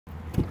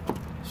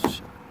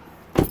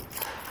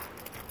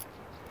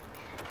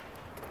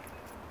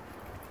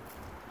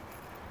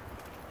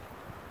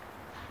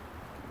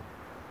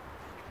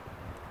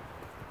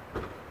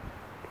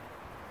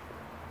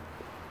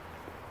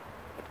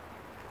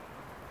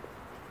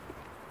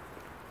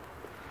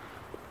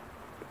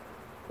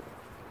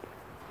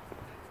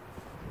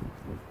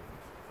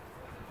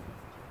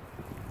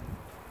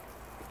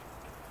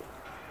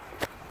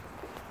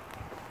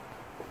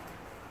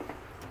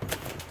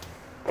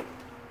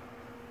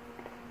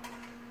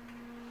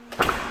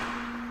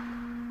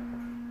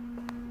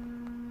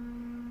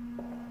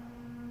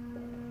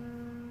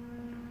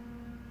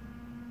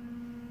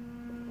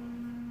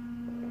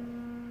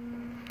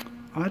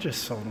I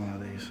just sold one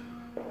of these.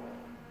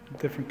 A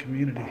different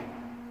community.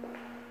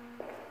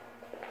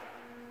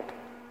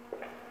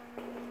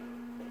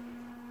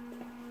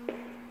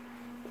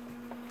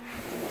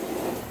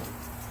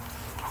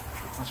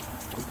 That's my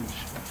fucking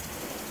shit.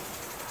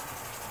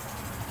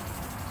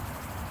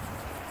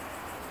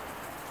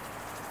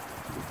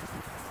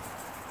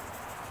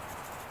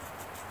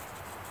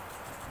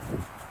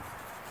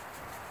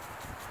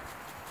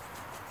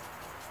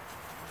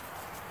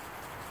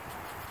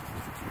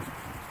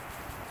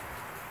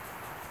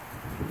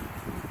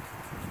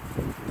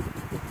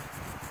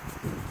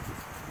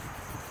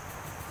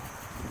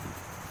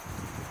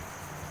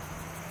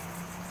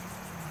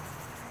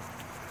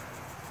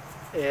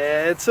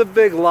 Yeah, it's a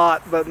big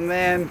lot, but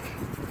man,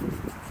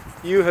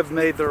 you have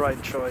made the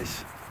right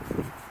choice.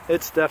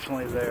 It's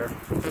definitely there.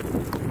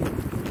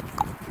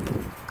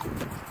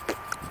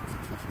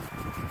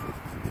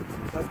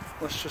 But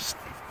let's just...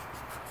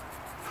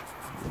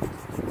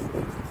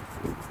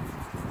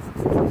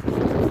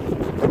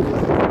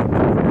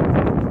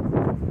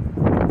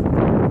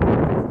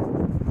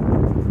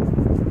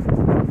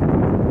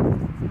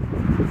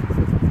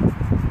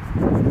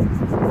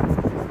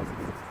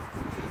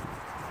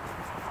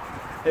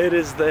 It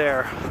is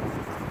there.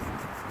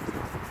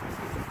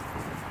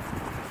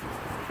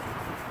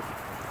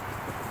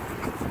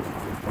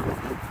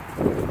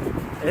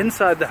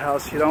 Inside the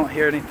house you don't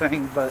hear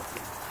anything, but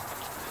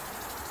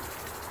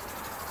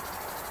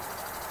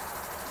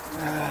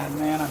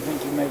man, I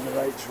think you made the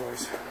right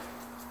choice.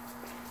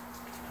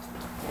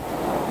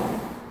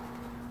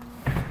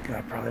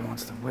 God probably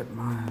wants to whip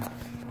mine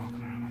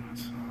walking around on that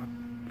side.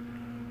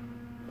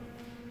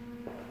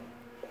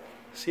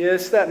 See,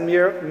 it's that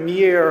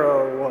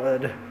Miro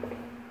wood.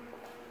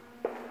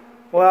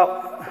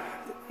 Well,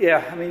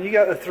 yeah, I mean, you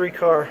got the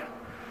 3-car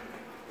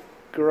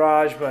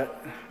garage,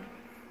 but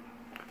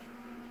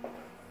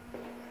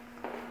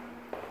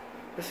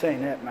this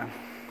ain't it, man.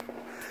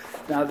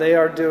 Now, they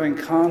are doing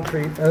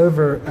concrete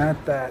over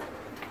at that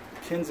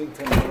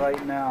Kensington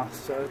right now,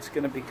 so it's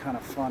going to be kind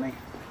of funny.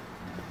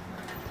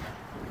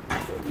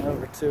 Getting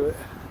over to it.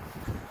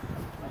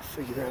 I'll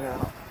figure it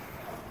out.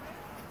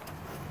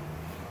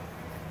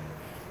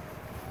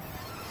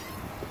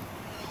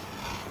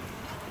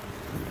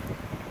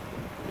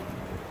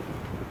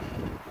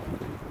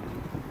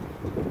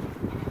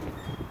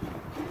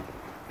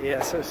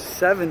 Yeah, so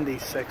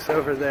 76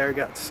 over there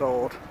got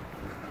sold.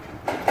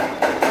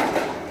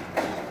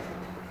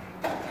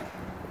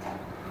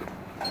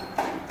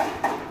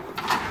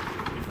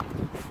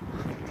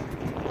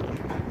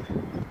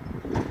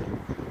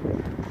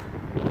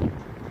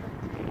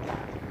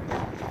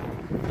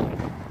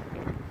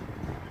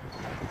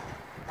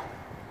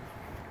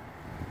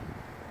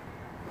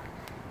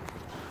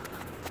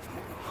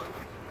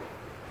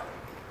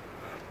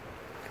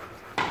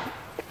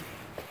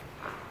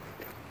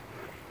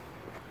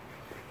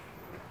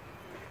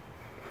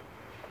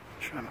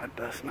 Try my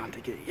best not to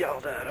get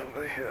yelled at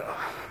over here.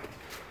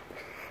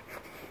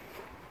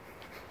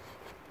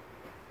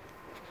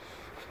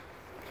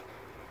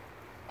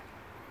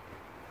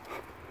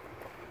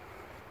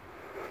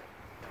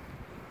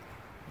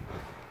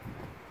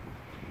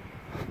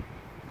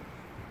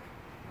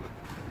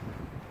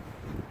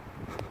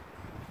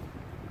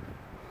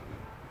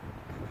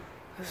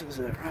 This is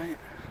it, right?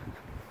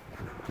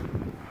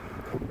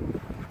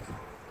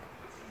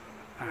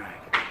 All right.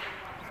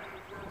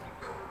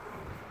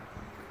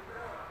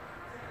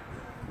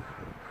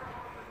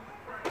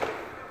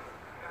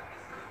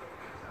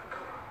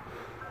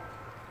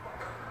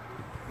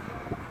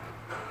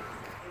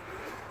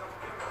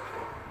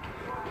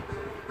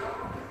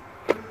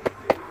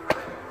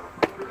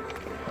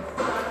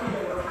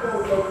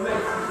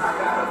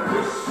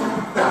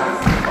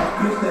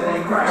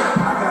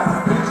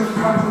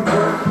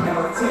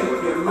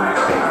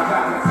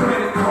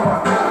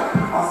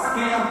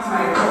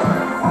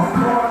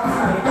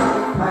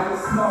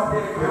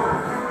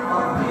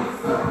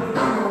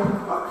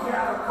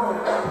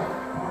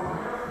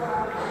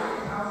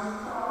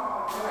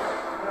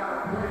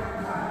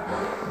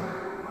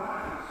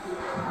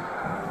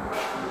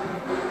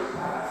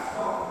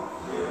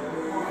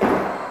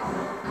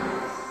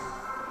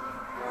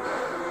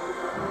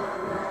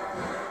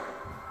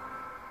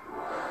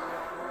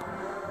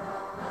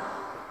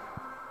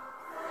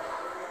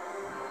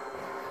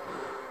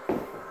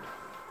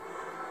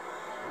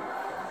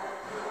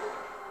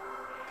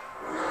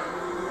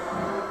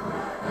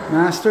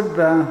 Master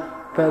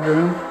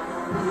bedroom,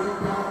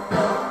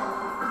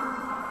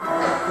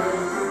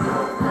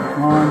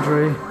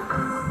 laundry,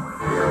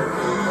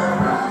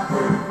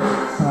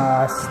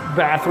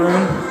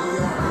 bathroom,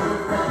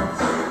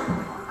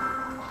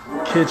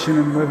 kitchen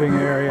and living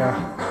area.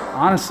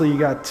 Honestly, you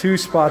got 2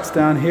 spots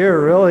down here,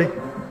 really.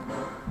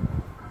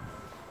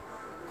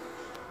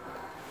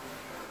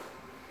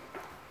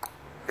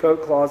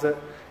 Coat closet.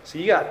 So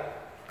you got,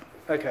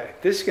 okay,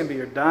 this is going to be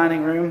your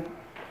dining room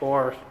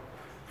or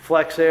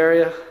flex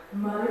area.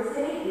 Mother's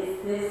Day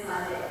is this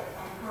Sunday,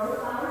 and Pro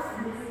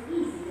Flowers makes it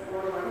easy to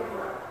order what you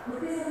want.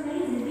 With this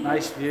amazing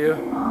nice view.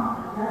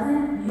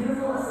 dozen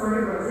beautiful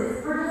assorted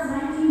roses for just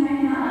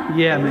 $19.99.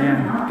 Yeah,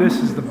 man, this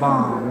is the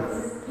bomb.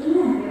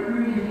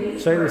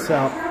 Check this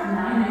out.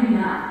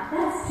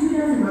 That's 2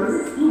 dozen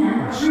roses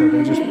and Oh shit,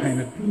 they just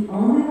painted. The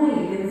only way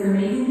to get this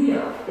amazing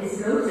deal is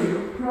to go to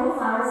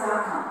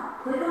proflowers.com.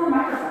 Click on the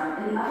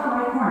microphone in the upper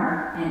right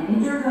corner and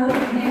enter code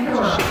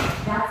Pandora.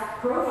 That's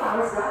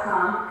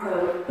proflowers.com,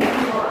 code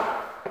Pandora.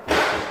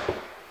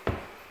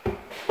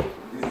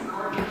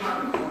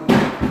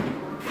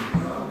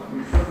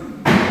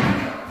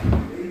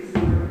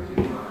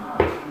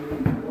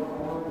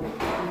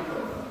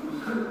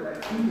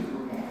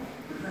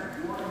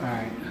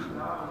 Alright.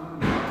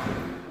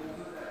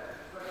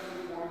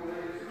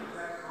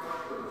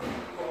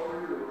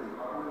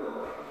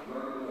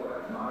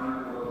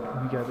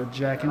 We got the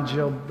Jack and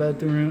Jill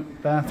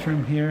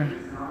bathroom here.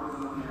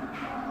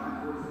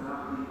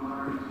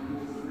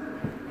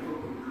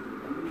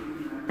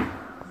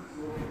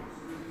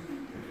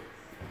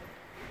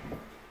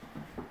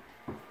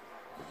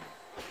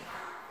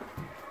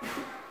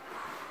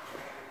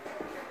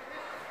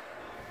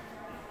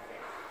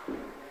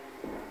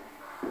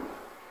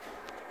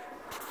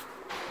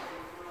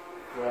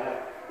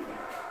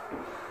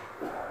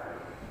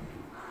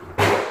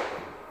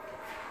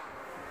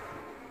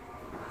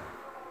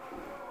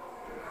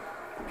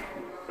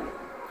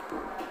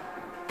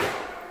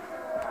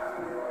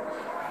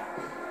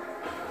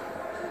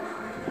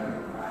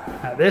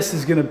 Now this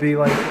is going to be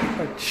like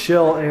a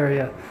chill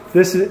area.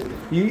 This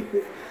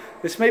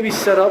may be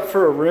set up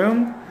for a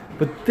room,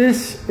 but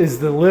this is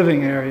the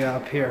living area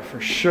up here for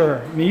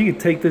sure. I mean, you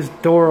can take this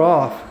door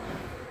off,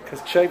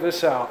 because check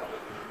this out.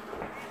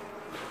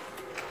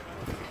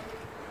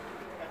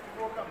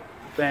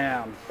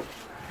 Bam.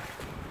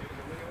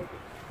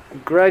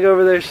 Greg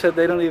over there said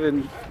they're not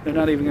even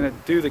going to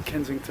do the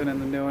Kensington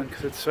in the new one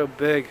because it's so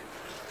big.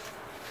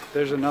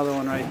 There's another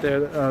one right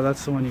there.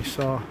 That's the one you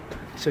saw.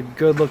 It's a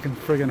good looking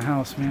friggin'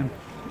 house, man.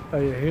 Oh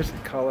yeah, here's the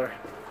color.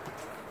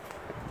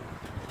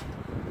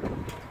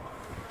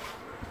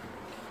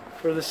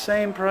 For the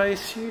same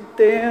price, you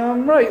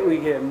damn right we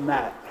getting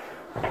that.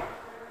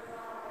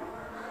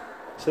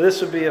 So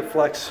this would be a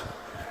flex.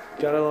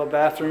 Got a little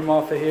bathroom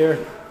off of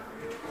here.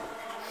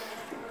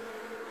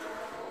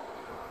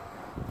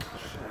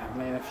 I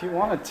mean, if you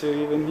wanted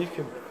to, even you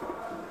could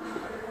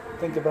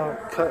think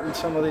about cutting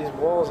some of these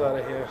walls out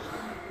of here.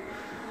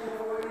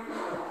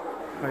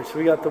 Alright, so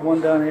we got the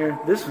one down here.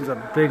 This one's a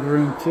big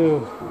room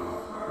too.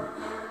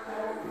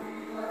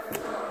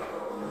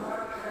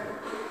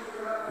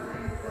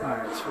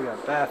 Alright, so we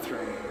got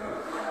bathroom,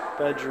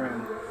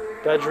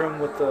 bedroom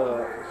with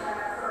the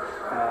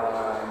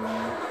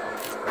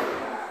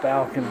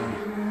balcony,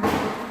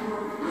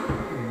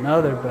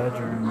 another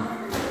bedroom,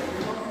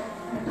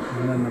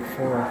 and then the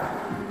fourth.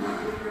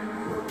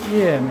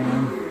 Yeah,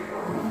 man.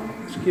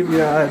 Let's give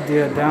you an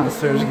idea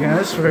downstairs again.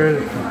 This is where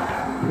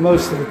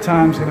most of the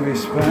time's going to be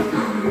spent.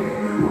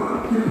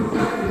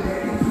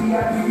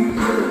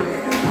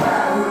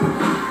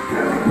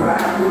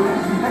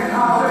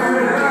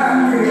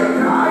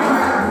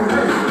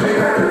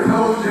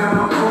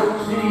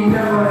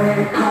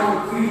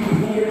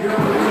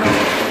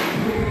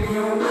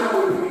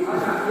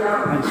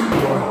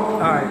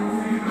 Alright, I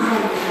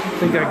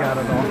think I got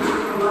it all.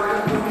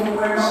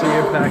 See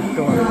your back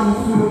door.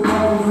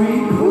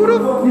 Who the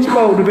f***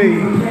 supposed to be?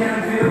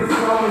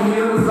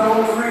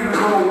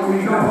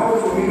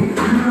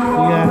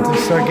 You have to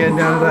start getting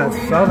down to that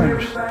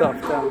southern stuff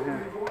down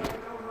here.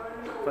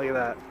 Look at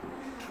that.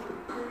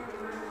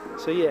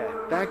 So yeah,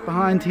 back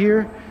behind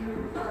here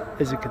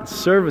is a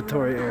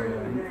conservatory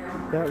area.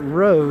 That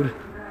road,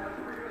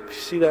 if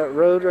you see that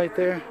road right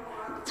there,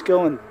 it's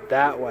going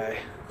that way.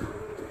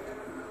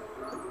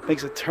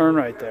 Makes a turn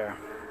right there.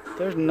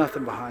 There's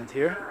nothing behind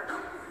here.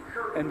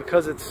 And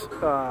because it's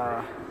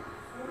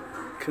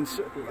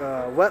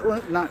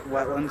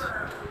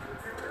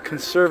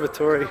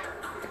conservatory,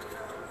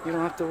 you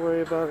don't have to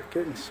worry about it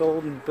getting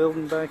sold and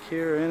building back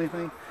here or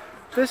anything.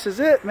 This is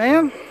it,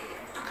 man.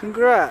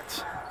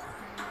 Congrats.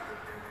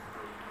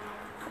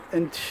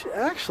 And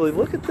actually,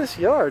 look at this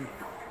yard.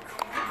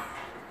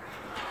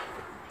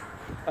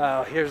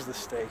 Oh, here's the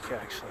stake,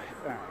 actually.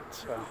 Alright,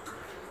 so.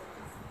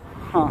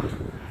 Huh.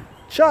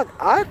 Chuck,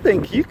 I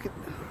think you could,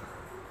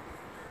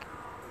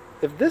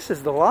 if this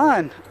is the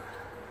line,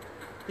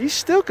 you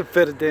still could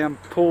fit a damn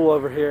pool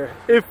over here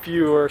if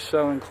you were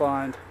so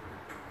inclined.